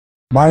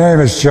My name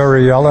is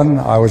Jerry Yellen.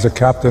 I was a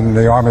captain in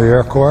the Army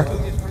Air Corps,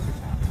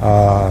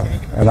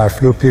 and I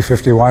flew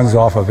P-51s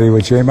off of Iwo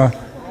Jima,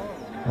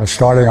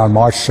 starting on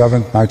March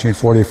 7,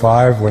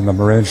 1945, when the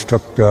Marines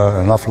took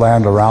enough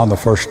land around the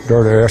first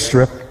dirt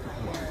airstrip.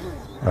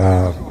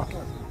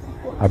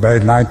 I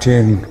made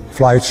 19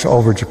 flights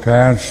over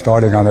Japan,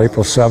 starting on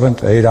April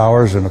 7th, 8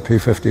 hours in a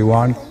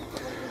P-51.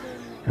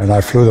 And I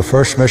flew the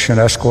first mission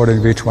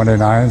escorting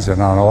B-29s,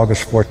 and on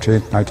August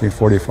 14th,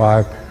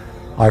 1945,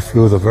 I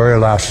flew the very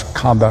last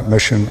combat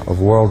mission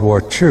of World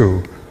War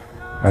II,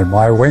 and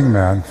my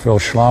wingman, Phil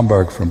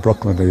Schlomberg from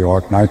Brooklyn, New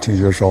York, 19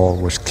 years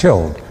old, was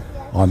killed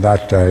on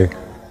that day.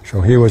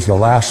 So he was the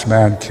last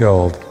man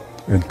killed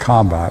in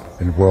combat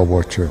in World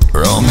War II.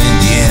 From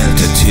Indiana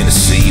to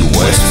Tennessee,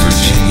 West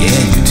Virginia,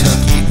 and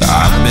Kentucky,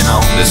 I've been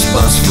on this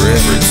bus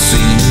forever, it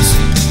seems.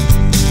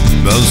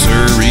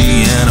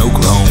 Missouri and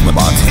Oklahoma,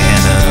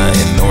 Montana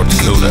and North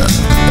Dakota,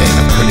 and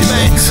the pretty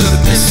banks of the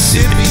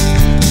Mississippi.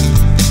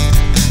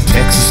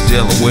 Texas,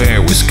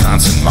 Delaware,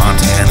 Wisconsin,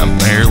 Montana,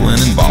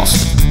 Maryland, and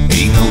Boston.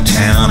 Ain't no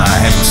town I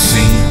haven't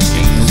seen.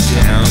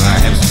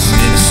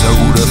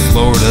 Minnesota,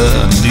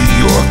 Florida, New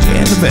York,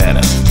 and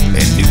Nevada,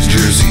 and New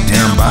Jersey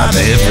down by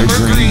the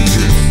Evergreen.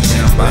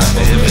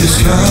 This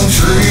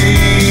country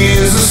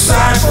is a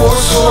sight for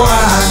sore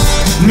eyes.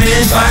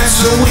 Men fight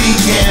so we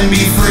can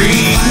be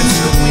free.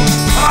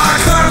 Our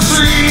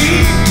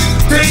country,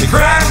 take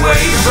pride where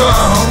you're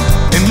from.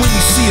 And when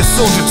you see a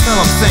soldier,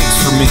 tell him thanks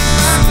for me.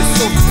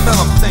 Tell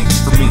him thanks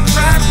for me.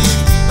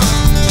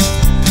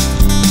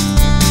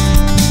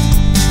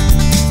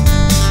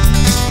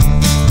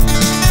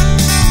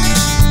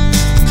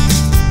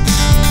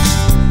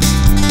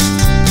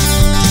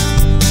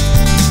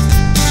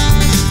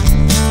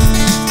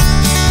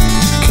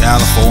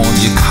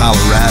 California,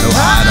 Colorado,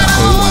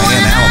 Idaho,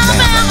 and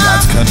Alabama.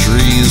 God's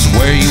country is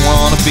where you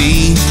want to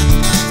be.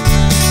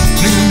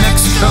 New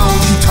Mexico,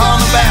 Utah,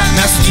 Nevada,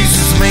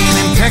 Massachusetts, Maine,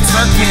 and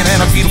Texarkana,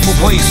 and a beautiful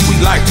place we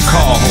like to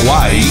call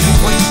Hawaii.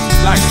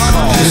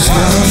 This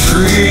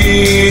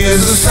country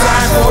is a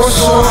sight for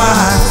sore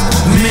eyes.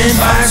 Men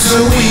fight so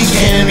we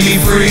can be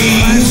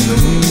free.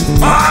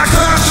 Our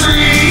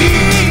country,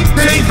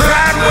 take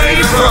pride where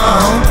you're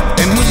from.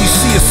 And when you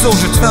see a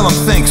soldier, tell him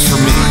thanks for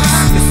me.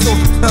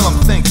 Tell him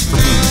thanks for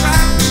me.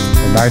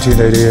 In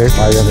 1988,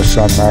 my youngest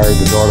son married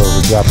the daughter of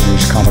a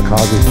Japanese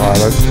kamikaze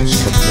pilot. This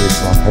took me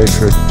from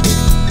hatred to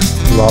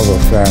love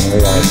of family.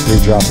 I have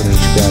 3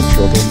 Japanese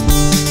grandchildren.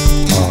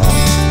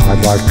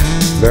 I'd like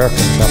their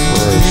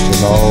contemporaries to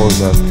know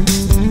that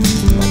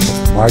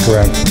my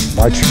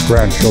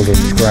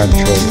grandchildren's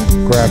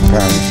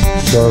grandparents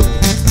served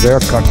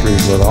their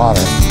countries with honor,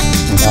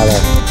 no matter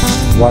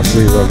what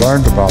we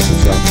learned about the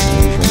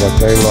Japanese or what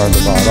they learned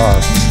about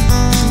us.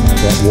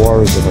 That war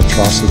is an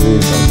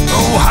atrocity.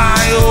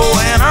 Ohio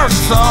and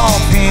Arkansas,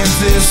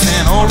 Kansas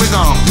and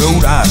Oregon,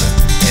 Rhode Island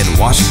and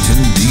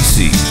Washington,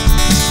 D.C.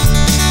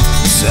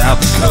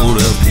 South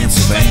Dakota,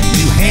 Pennsylvania,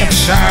 New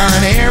Hampshire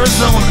and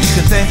Arizona. You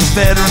can thank a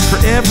veteran for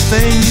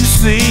everything you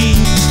see.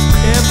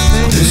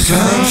 This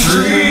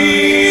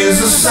country is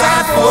a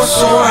sight for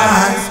sore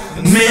eyes.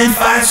 Men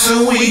fight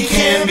so we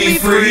can be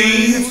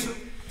free.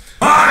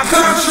 Our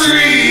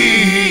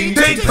country,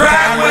 take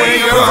pride where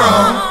you're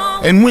from.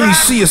 And when you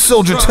see a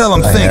soldier, tell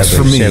him thanks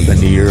for me. I have a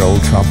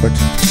 70-year-old trumpet.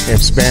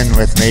 It's been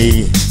with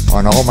me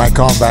on all my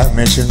combat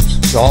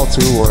missions, all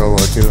through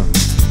World War II.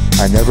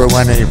 I never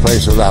went any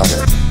place without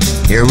it.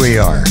 Here we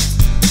are,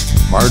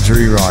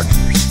 Marjorie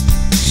Rogers.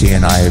 She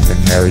and I have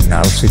been married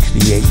now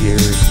 68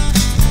 years.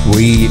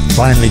 We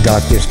finally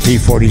got this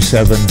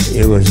P-47.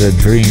 It was a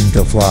dream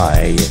to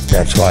fly.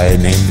 That's why I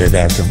named it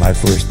after my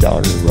first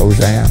daughter,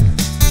 Roseanne.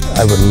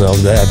 I would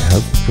love that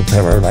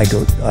propeller like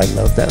I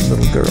love that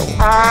little girl.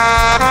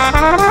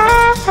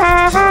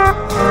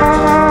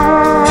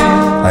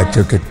 I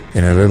took it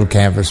in a little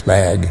canvas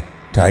bag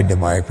tied to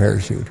my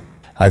parachute.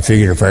 I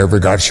figured if I ever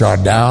got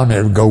shot down,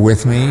 it would go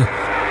with me.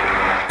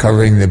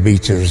 Covering the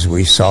beaches,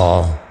 we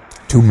saw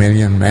 2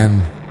 million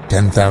men,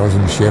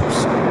 10,000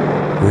 ships.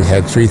 We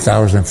had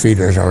 3,000 feet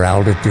as our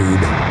altitude,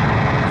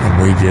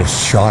 and we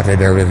just shot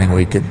at everything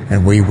we could,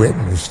 and we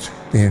witnessed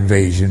the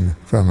invasion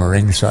from a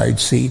ringside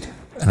seat.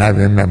 And I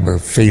remember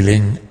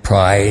feeling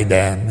pride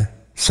and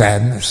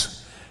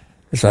sadness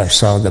as I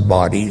saw the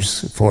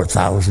bodies,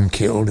 4,000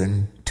 killed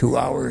in 2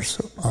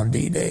 hours on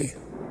D-Day.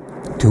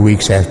 2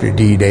 weeks after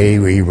D-Day,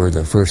 we were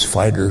the first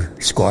fighter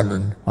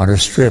squadron on a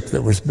strip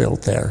that was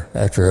built there.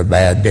 After a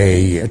bad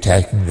day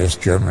attacking this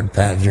German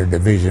Panzer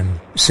Division,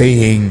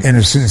 seeing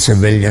innocent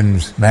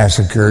civilians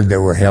massacred that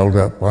were held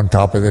up on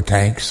top of the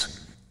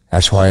tanks,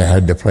 that's why I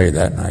had to play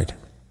that night.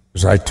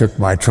 As I took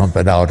my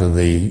trumpet out of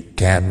the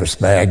canvas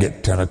bag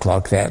at 10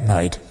 o'clock that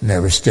night, and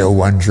there was still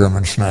one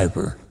German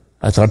sniper.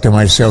 I thought to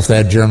myself,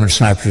 that German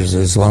sniper is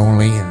as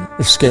lonely and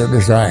as scared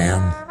as I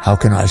am. How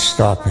can I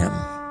stop him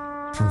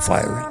from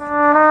firing?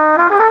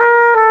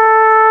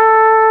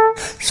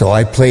 So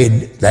I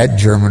played that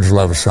German's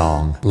love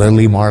song,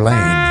 Lily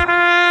Marlene.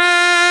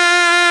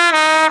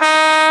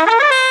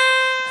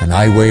 And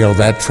I wailed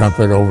that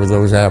trumpet over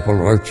those apple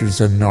orchards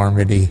in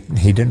Normandy, and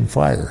he didn't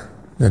fire.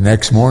 The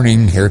next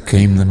morning, here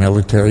came the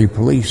military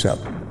police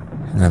up.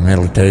 And the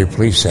military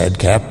police said,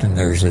 "Captain,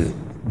 there's a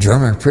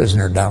German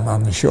prisoner down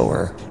on the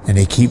shore, and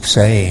he keeps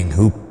saying,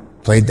 'Who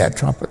played that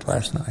trumpet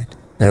last night?'"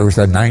 There was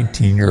a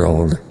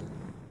 19-year-old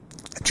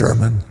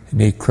German,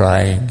 and he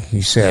crying.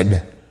 He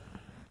said,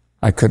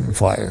 "I couldn't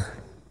fire."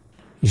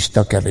 He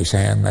stuck out his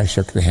hand, and I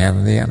shook the hand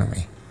of the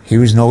enemy. He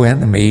was no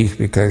enemy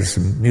because the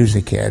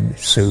music had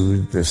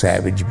soothed the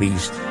savage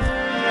beast.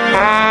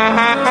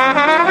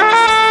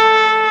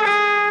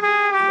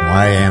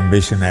 My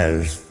ambition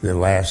as the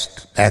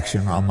last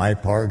action on my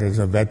part as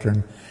a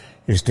veteran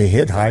is to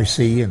hit high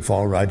C and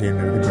fall right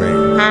into the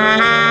grave.